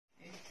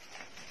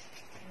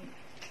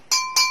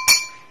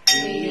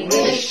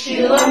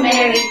you a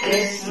Merry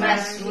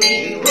Christmas.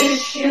 We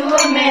wish you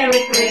a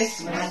Merry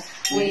Christmas.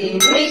 We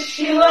wish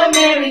you a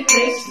Merry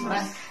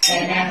Christmas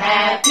and a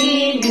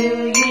Happy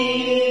New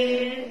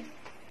Year.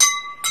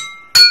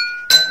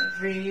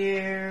 Every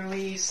year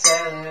we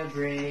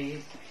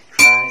celebrate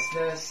Christ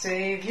the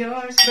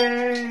Savior's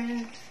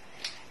birth.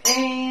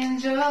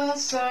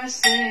 Angels are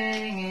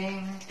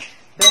singing,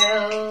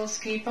 bells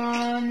keep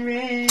on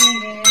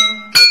ringing.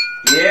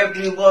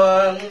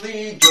 Everyone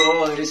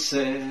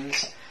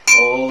rejoices,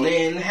 all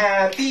in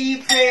happy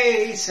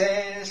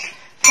praises.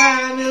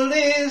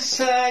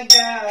 Families are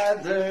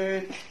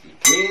gathered,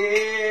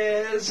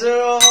 kids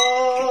are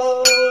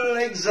all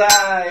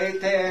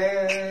excited.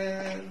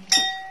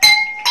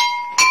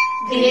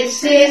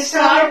 This is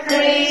our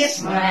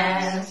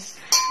Christmas,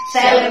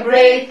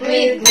 celebrate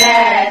with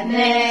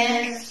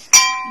gladness.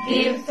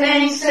 Give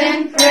thanks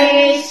and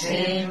praise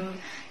Him,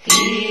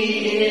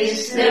 He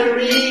is the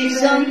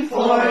reason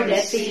for the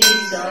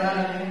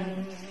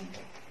season.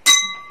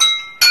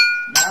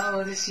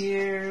 Now this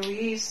year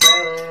we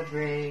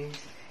celebrate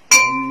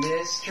in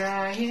this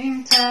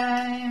trying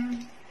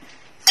time,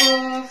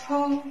 full of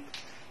hope,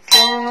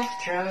 full of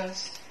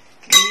trust,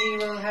 we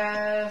will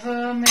have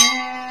a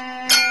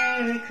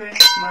Merry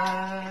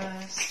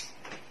Christmas.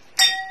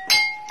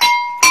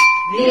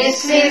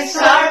 This is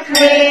our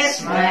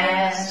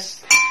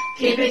Christmas,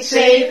 keep it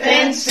safe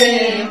and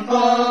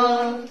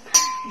simple.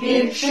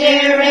 Give,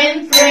 share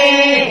and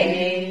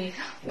pray,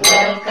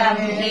 welcome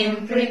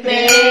Him,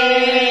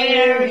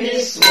 prepare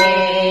His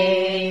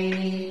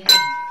way.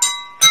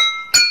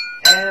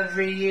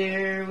 Every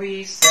year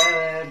we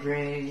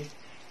celebrate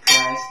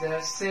Christ the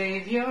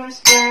Savior's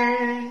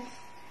birth.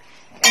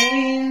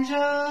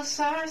 Angels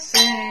are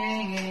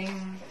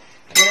singing,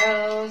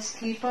 bells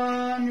keep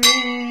on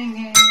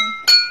ringing.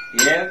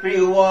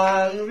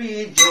 Everyone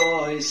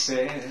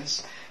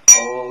rejoices,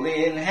 all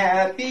in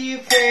happy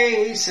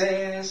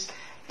faces.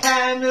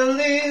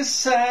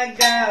 Families are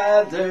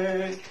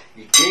gathered,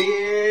 the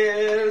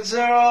kids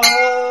are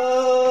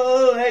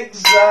all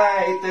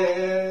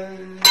excited.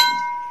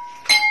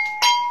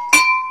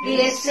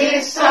 This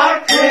is our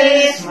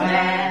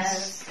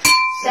Christmas,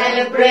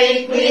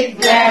 celebrate with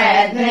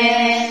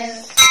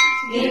gladness.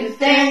 Give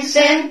thanks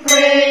and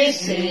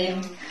praise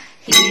Him,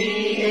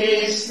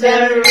 He is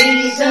the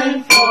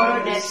reason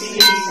for the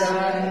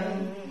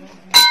season.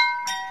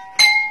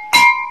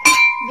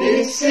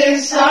 This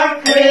is our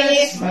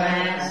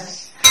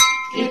Christmas,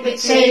 keep it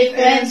safe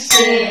and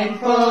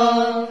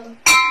simple.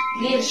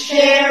 Give,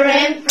 share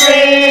and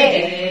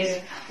pray,